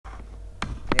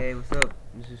Hey, what's up?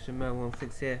 This is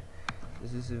Shimon16 here.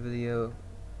 This is a video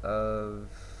of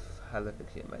how to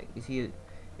fix your mic. You see,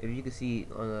 if you can see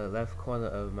on the left corner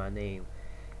of my name,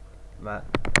 I'm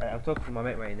talking to my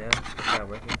mic right now. It's not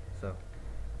working, so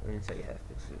let me tell you how to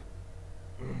fix it.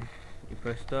 You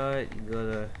press start. You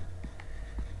go to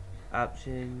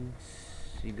options.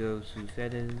 You go to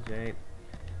settings, right?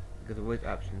 You go to voice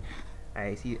options.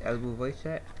 Alright, see eligible voice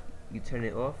chat. You turn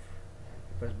it off.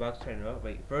 First box, turn it off.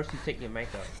 Wait, first you take your mic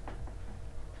out.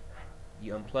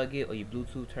 You unplug it or you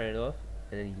Bluetooth, turn it off,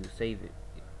 and then you save it.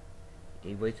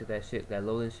 You wait till that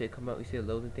loading shit come out. You see the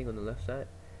loading thing on the left side?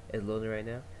 It's loading right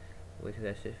now. Wait till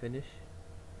that shit finish.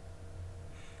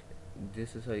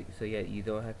 This is so yeah, you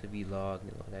don't have to be logged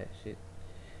and all that shit.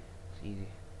 It's easy.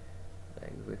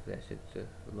 Like, wait for that shit to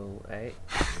load. Alright,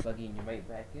 plugging your mic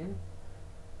back in.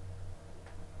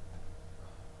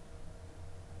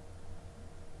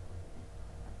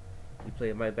 You play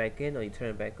your mic back in or you turn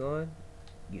it back on.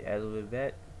 You add a little bit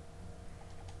back,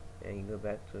 and you go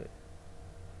back to it.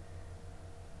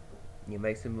 Your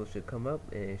mic symbol should come up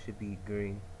and it should be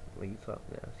green when you talk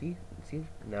now. See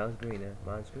now it's green now.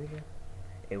 Mine's green now.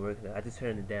 It works now. I just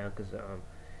turned it down because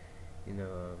you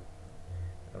know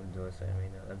I'm doing something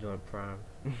right now. I'm doing prime.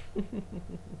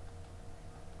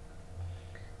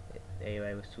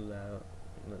 Anyway, it was too loud.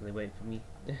 They waiting for me.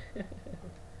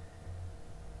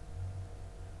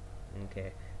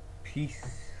 Okay.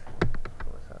 Peace.